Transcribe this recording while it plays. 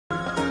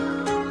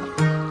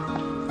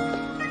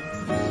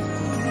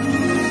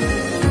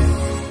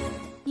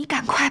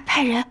快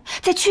派人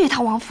再去一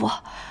趟王府，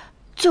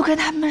就跟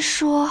他们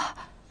说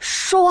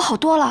我好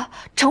多了，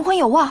成婚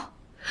有望。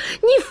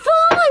你疯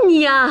啊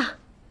你啊！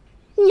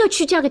你要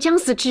去嫁个将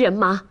死之人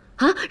吗？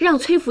啊，让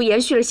崔府延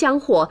续了香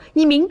火，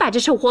你明摆着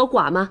守活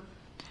寡吗？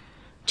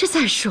这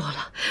再说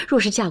了，若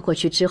是嫁过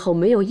去之后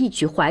没有一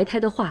举怀胎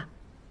的话，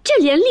这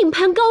连另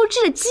攀高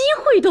枝的机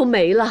会都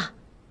没了。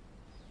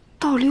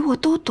道理我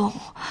都懂，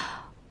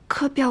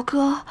可表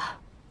哥，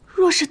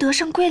若是得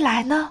胜归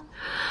来呢？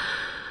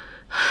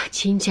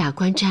金甲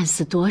关战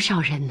死多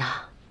少人呐？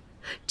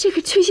这个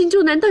崔行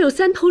舟难道有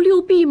3头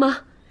6臂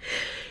吗？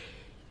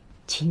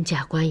金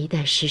甲关一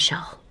旦失守，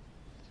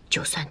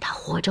就算他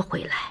活着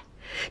回来，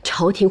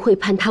朝廷会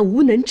判他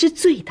无能之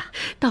罪的。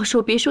到时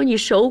候别说你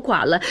守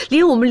寡了，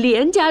连我们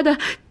连家的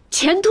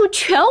前途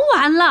全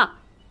完了。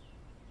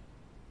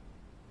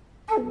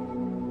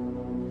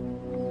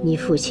你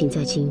父亲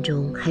在京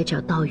中还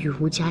找道与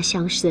吴家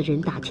相识的人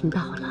打听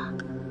到了，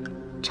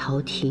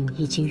朝廷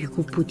已经与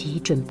顾不敌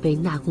准备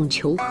纳贡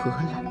求和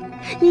了。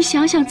你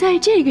想想，在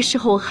这个时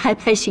候还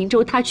派行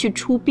舟他去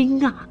出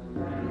兵啊？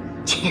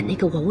且那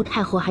个吴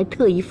太后还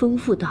特意吩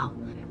咐道，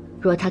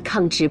若他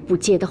抗旨不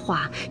接的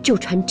话，就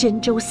传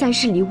真州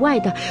30里外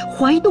的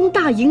淮东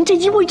大营。这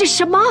意味着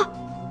什么？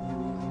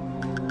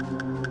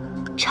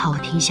朝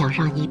廷想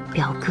让你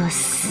表哥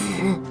死。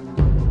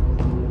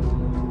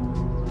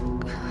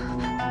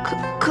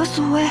可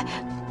所谓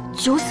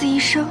九死一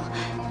生，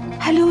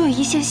还留有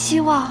一线希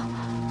望。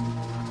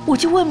我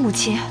就问母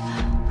亲，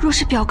若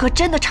是表哥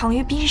真的长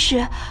于兵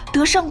事，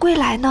得胜归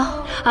来呢？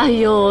哎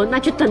呦，那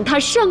就等他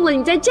胜了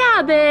你再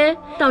嫁呗，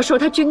到时候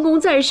他军功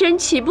在身，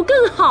岂不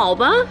更好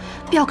吗？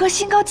表哥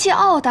心高气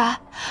傲的，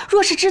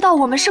若是知道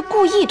我们是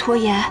故意拖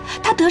延，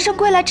他得胜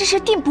归来之时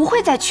定不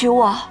会再娶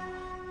我。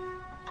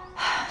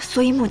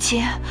所以母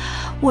亲，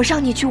我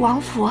让你去王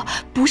府，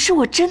不是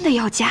我真的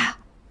要嫁，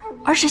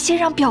而是先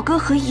让表哥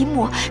和姨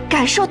母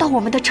感受到我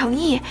们的诚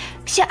意，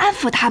先安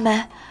抚他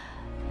们。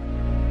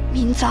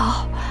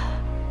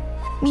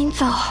明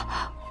早，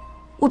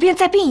我便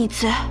再病一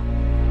次。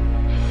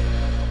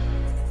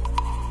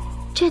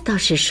这倒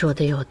是说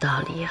的有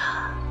道理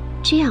啊，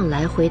这样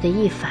来回的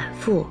一反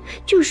复，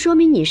就说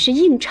明你是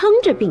硬撑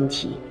着病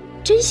体，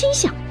真心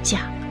想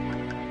嫁，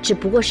只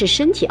不过是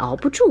身体熬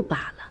不住罢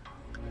了。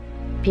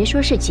别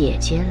说是姐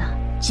姐了，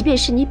即便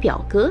是你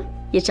表哥，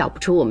也找不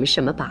出我们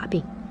什么把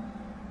柄。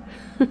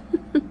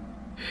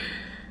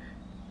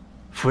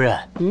夫人，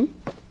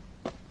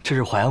这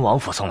是淮安王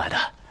府送来的。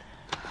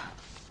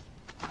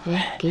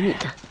哎，给你的。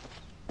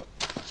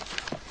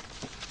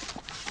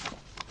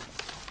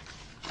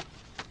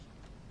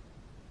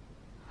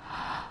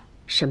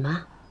什么？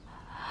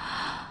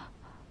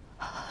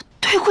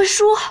退婚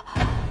书？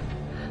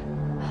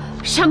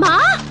什么？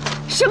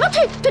什么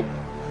退？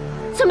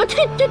怎么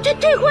退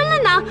婚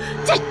了呢？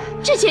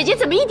这姐姐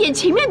怎么一点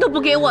情面都不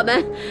给我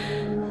们？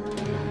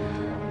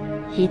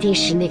一定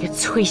是那个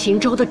崔行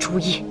舟的主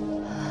意。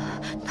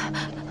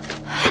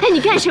哎，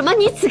你干什么？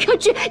你此刻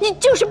去，你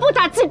就是不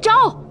打自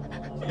招。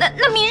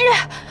那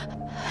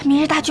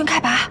明日大军开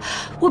拔，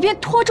我便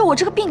拖着我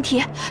这个病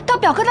体到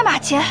表哥的马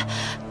前，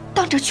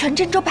当着全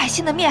镇州百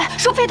姓的面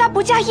说非他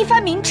不嫁一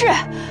番明志，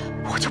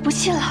我就不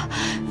信了。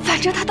反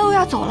正他都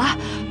要走了，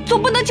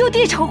总不能就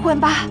地成婚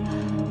吧？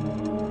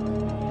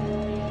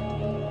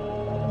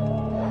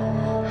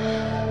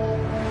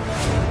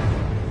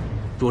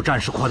若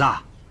战事扩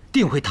大，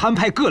定会摊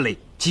派各类，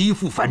极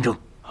富纷争。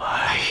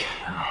哎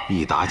呀，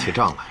一打起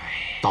仗来，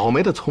倒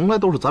霉的从来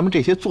都是咱们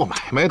这些做买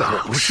卖的，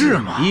不是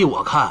吗？依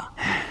我看，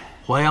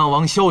淮阳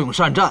王骁勇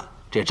善战，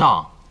这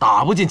仗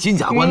打不进金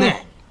甲关内。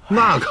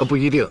那可不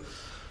一定。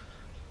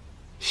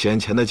先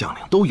前的将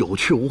领都有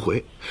去无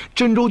回，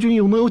镇州军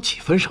又能有几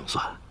分胜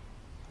算？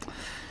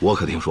我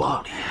可听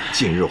说，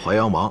近日淮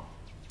阳王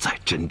在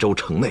镇州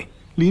城内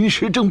临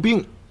时征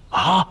兵。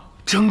啊，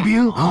征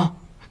兵啊！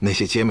那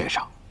些街面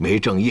上没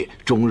正业、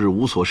终日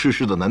无所事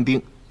事的男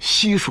丁，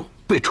悉数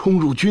被冲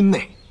入军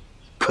内。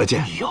可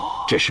见，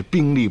这是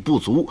兵力不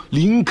足，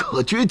临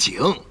可绝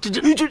井。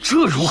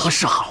这如何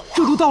是好啊？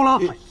这都到了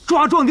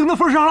抓壮丁的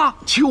份上了。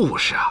就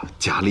是啊，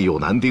家里有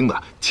男丁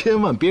的，千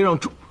万别让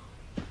壮。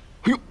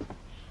哎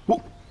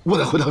呦，我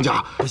得回趟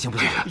家。不行，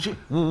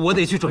我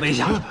得去准备一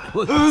下。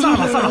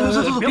散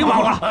了，别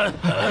忙活了。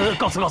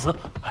告辞。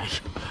哎呀，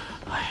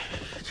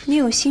你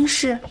有心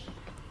事？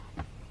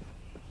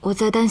我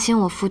在担心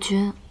我夫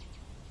君。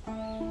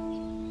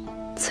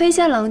崔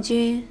家郎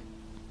君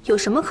有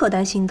什么可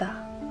担心的？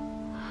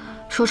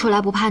说出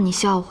来不怕你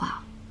笑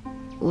话，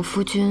我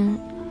夫君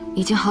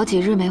已经好几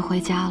日没回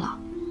家了。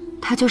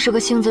他就是个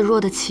性子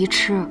弱的奇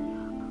痴，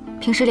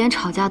平时连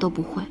吵架都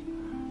不会。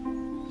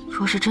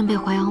若是真被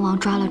淮阳王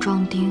抓了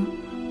壮丁，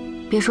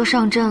别说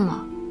上阵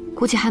了，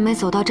估计还没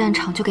走到战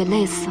场就给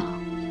累死了。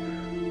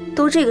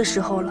都这个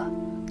时候了，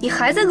你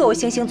还在给我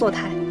惺惺作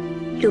态。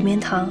柳绵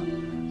堂，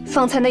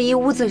方才那一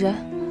屋子人，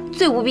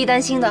最不必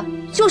担心的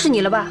就是你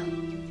了吧？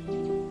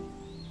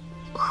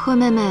贺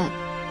妹妹，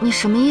你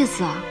什么意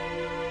思啊？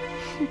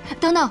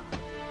等等，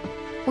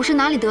我是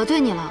哪里得罪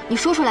你了？你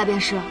说出来便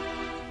是。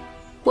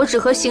我只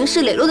和行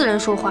事磊落的人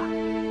说话。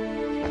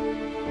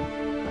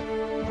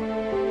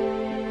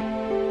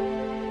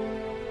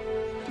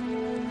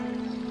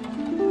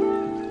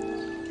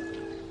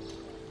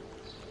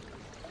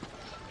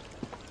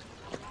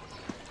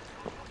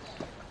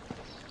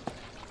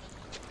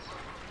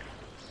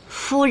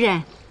夫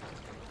人，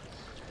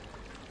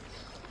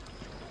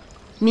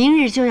明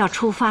日就要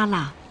出发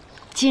了，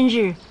今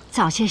日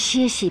早些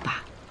歇息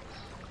吧。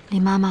李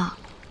妈妈，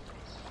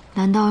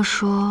难道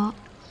说，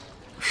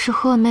是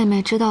贺妹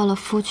妹知道了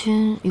夫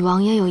君与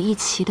王爷有一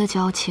齐的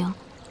交情，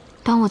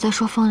当我在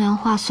说风凉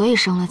话，所以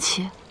生了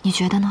气？你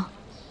觉得呢？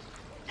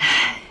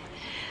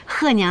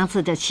贺娘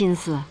子的心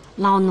思，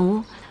老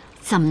奴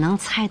怎么能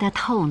猜得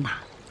透呢？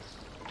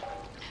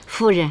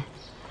夫人，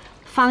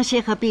芳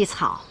歇和碧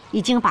草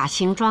已经把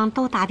行装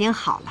都打点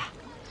好了，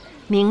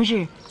明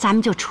日咱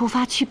们就出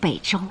发去北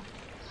周。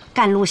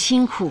赶路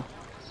辛苦，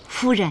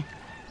夫人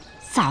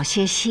早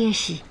些歇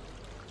息。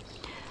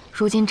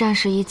如今战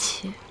事一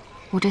起，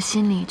我这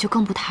心里就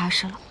更不踏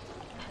实了。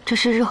这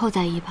事日后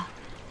再议吧。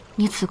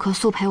你此刻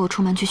速陪我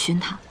出门去寻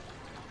他，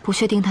不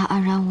确定他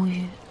安然无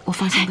虞，我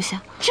放心不下。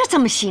这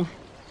怎么行？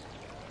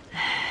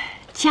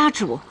家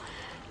主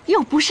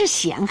又不是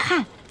闲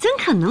汉，怎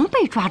可能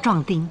被抓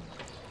壮丁？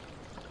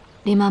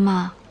李妈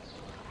妈，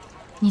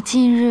你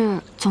近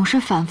日总是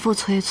反复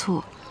催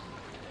促，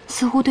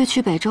似乎对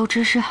去北周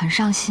之事很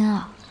上心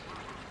啊。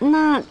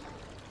那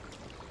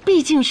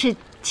毕竟是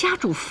家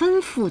主吩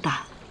咐的。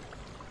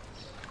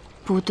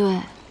不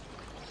对，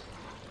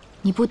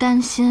你不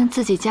担心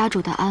自己家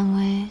主的安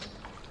危，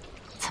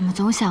怎么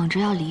总想着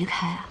要离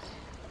开啊？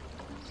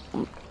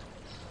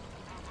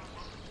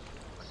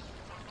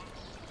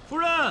夫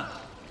人，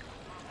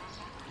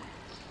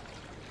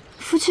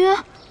夫君。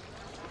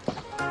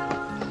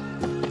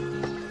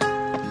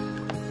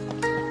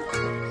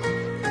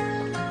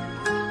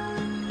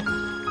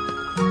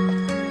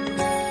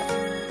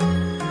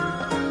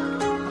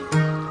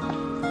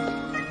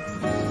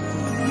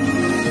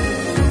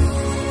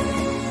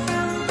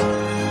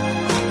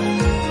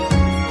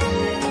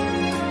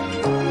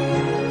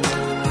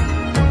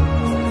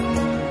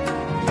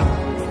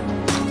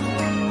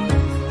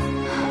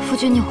夫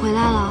君，你回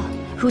来了。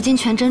如今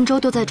全真州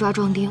都在抓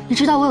壮丁，你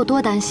知道我有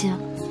多担心？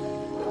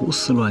胡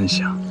思乱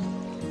想。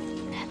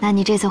那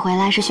你这次回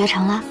来是学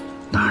成了？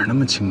哪儿那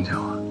么轻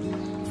巧啊！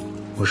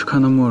我是看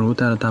到莫如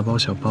带了大包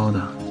小包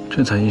的，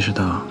这才意识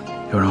到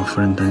又让夫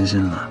人担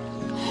心了，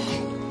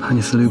怕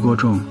你思虑过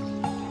重，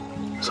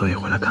所以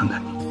回来看看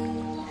你。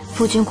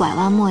夫君拐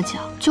弯抹角，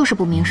就是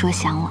不明说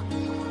想我。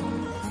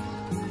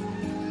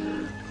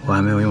我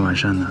还没有用晚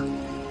膳呢，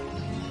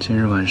今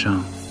日晚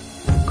上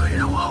可以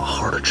让我好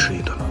好的吃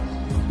一顿吗？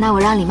那我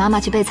让李妈妈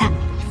去备菜。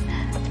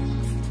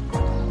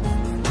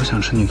我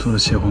想吃你做的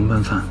蟹黄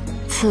拌饭。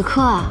此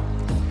刻啊，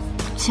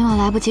今晚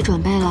来不及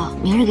准备了，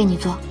明日给你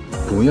做。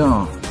不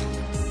要，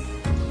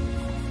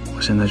我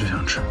现在就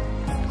想吃，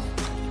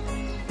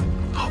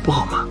好不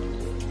好嘛？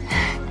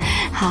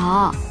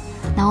好，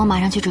那我马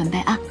上去准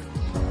备啊。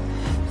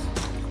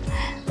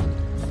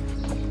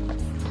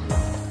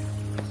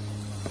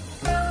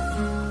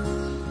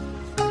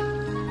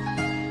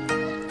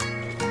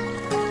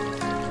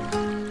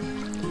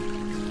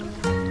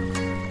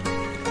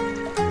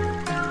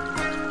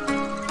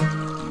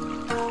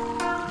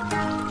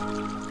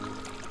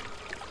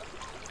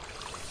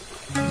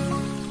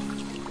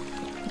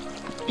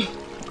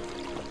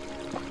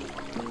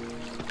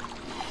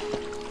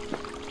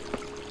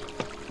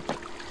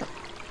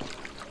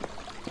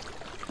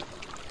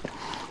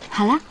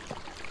好了，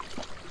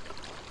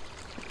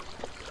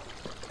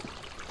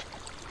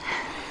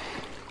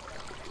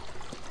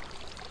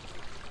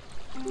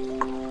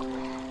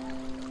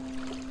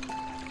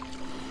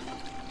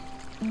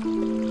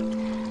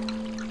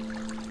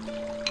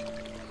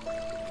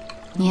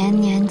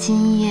年年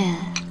今夜，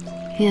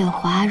月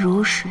华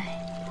如水，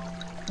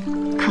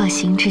客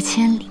行至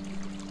千里。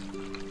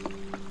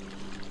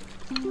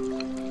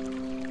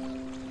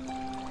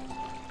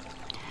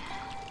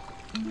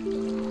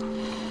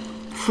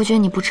夫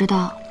君，你不知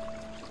道，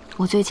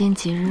我最近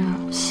几日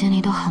心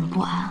里都很不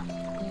安。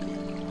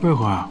为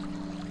何啊？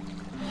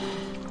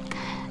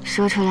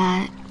说出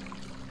来，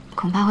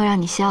恐怕会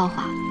让你笑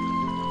话。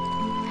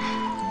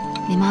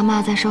李妈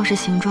妈在收拾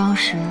行装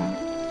时，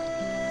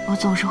我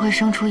总是会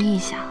生出异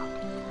想，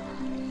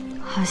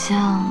好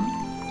像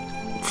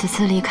此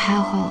次离开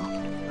后，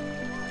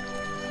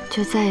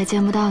就再也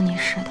见不到你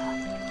似的。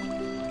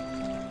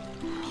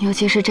尤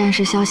其是战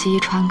事消息一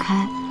传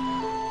开，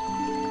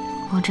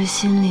我这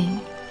心里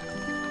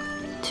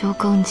就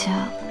更加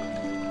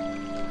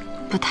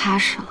不踏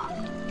实了。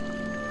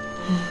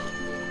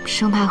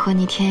生怕和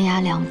你天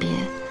涯两别，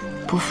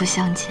不复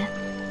相见。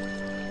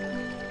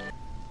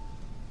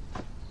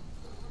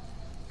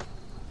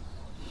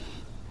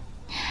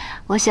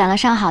我选了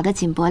上好的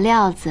锦帛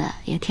料子，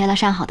也贴了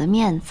上好的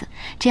面子，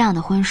这样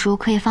的婚书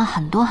可以放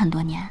很多很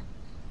多年。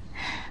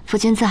夫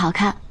君字好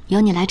看，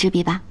由你来执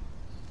笔吧。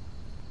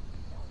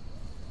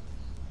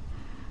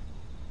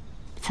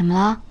怎么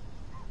了？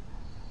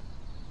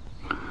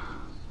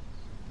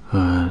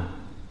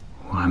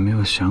我还没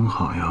有想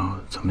好要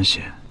怎么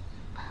写。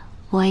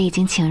我已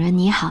经请人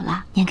拟好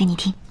了，念给你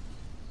听。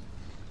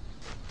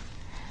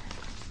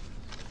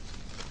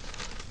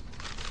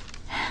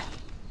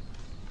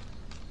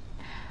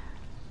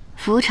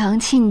福城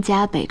亲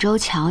家北周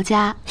乔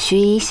家，许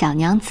以小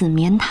娘子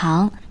绵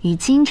堂与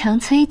京城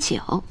崔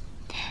九，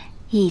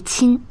一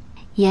亲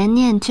言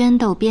念捐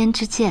斗边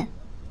之剑，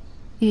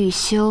欲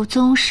修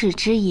宗室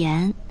之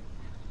言，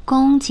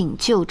恭谨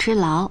旧之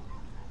劳，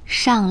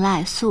上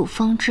赖素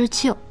风之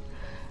旧，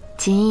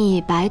仅以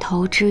白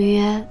头之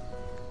约，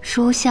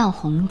书向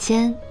红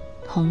笺，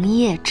红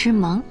叶之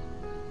盟。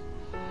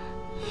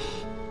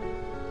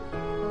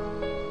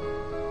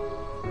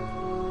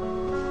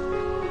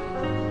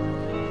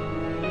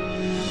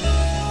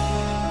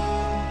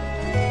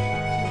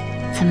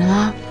怎么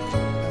了？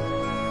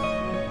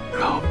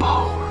让我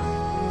抱会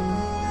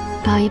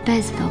儿，抱一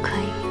辈子都可以。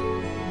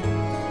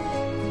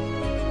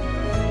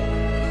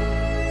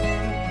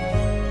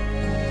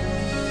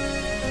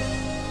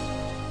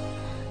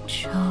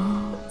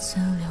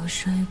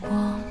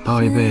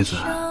抱一辈子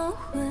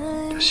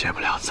就写不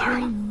了字儿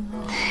了。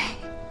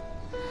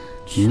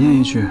你念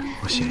一句，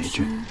我写一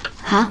句。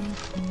好。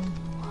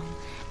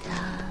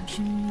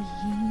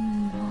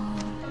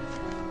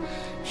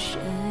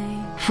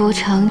福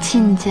城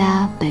亲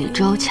家，北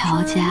周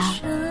乔家，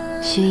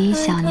许以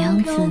小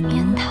娘子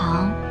绵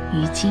堂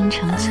与京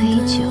城崔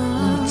九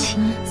一亲。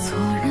错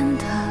认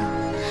的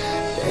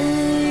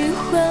悲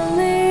欢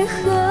离合，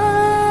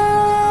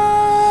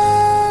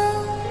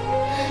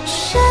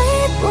谁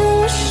不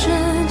是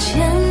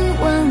千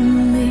万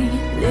里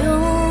流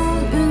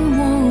云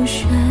我雪，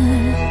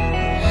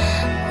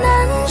难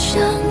相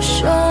守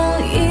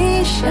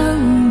亦相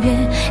别，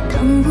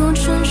趟过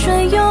春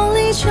水有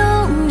力纠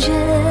结。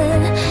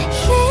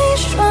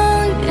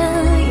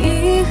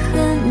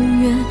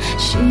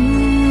心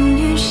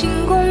与心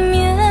共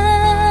眠，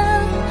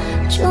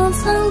就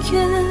藏于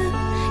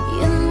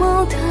眼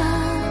眸的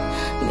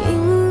明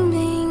明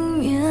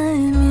灭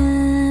灭。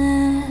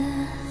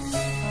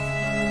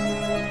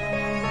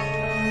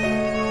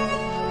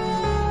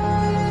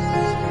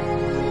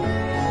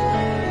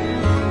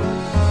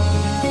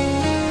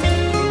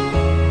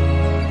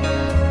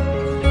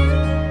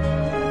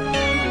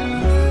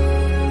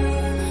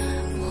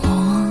黄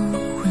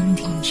昏庭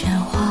前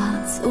花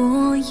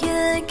昨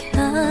夜开，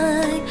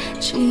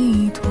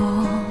寄托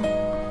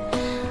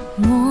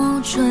莫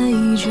追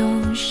究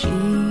细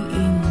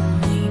影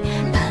里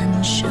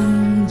半生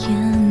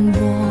烟波，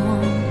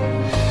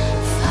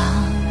放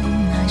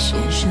那些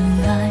深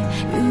爱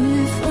与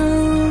分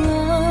了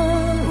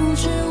无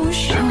知无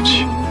休，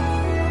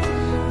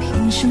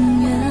凭声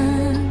愿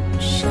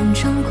想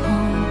成空，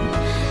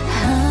还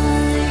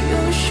有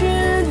许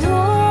多。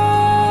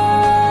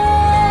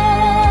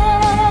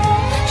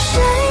谁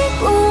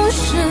不是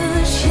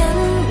千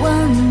万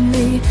里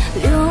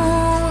流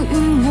云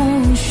我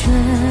雪，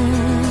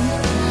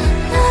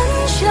难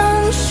相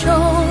守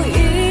亦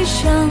相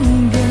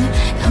别，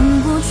趟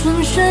过春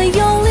水有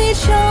力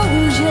纠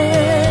结，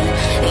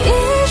一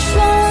双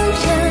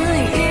眼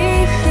一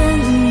恨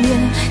怨，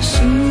心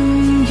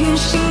与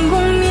心共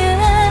眠，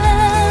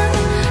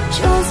就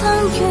藏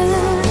于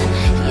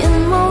眼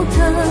眸的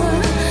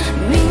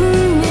明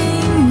明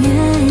灭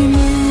灭。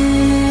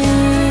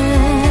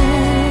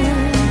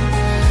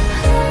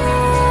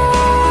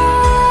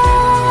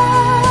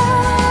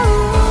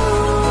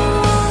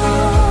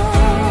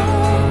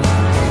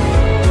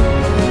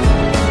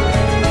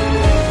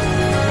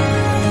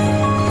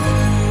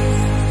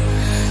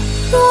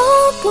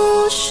不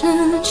是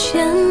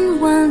千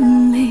万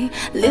里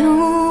流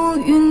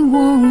云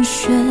我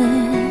雪，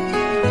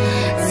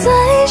再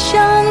相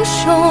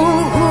守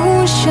无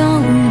笑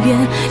别，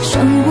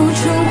山过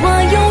春花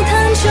又叹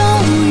旧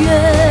月，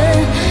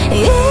一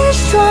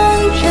双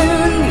人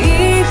一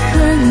恨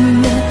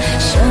怨，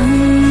相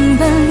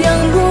伴两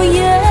不言，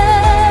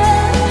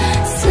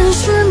似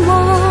是梦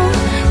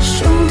胸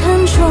膛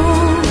中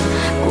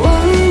光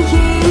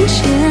阴渐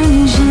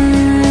渐，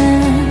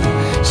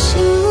心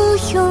无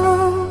忧，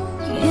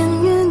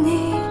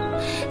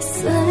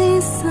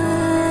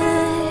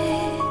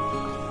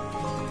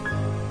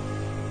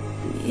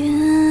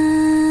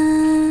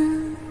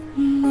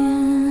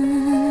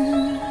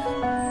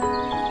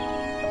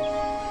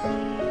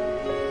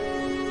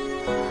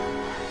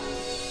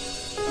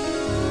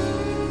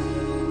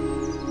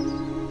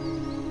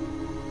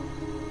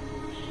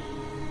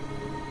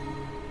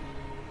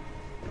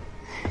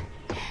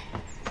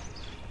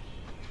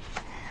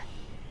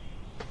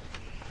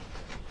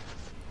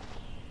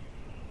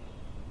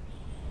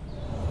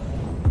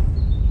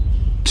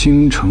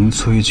京城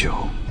崔九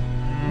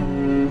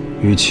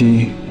与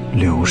妻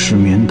柳氏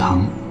绵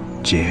堂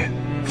结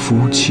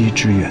夫妻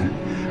之缘，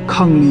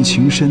伉俪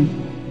情深，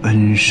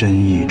恩深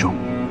义重。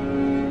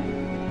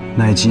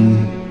乃今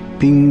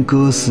兵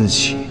戈四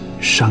起，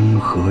山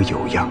河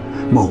有恙，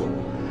某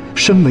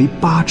身为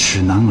8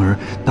尺男儿，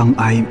当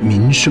挨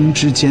民生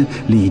之艰，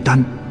理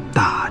担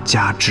大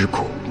家之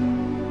苦。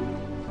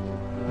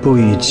不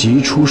以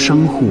急出商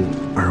户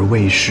而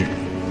为事，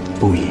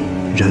不以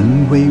人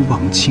威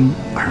望轻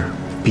而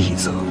必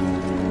责。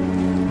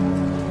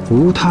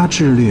无他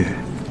志略，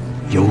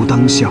犹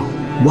当效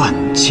万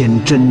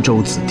千真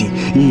州子弟，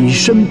以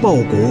身报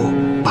国，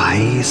百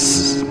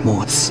死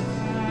莫辞。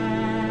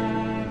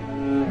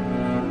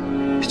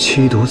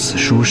妻读此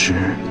书时，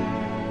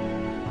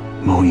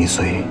某谋已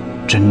随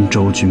真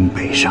州军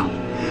北上，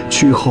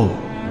去后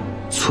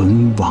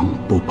存亡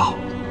不保。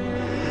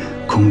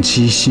恐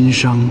其心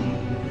伤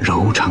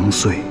柔肠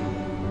碎，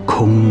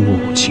空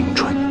误青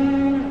春。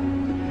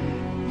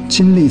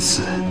今历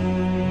此，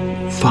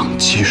放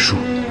妻书，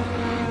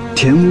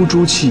田屋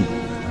朱气，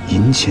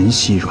银钱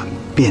细软，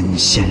变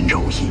现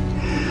柔意。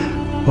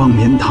望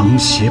绵堂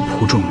携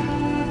仆众，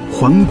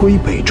还归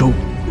北州，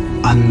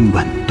安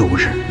稳度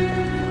日。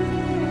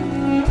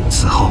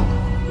此后，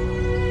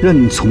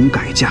任从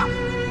改嫁，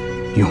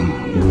永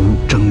无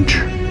争执。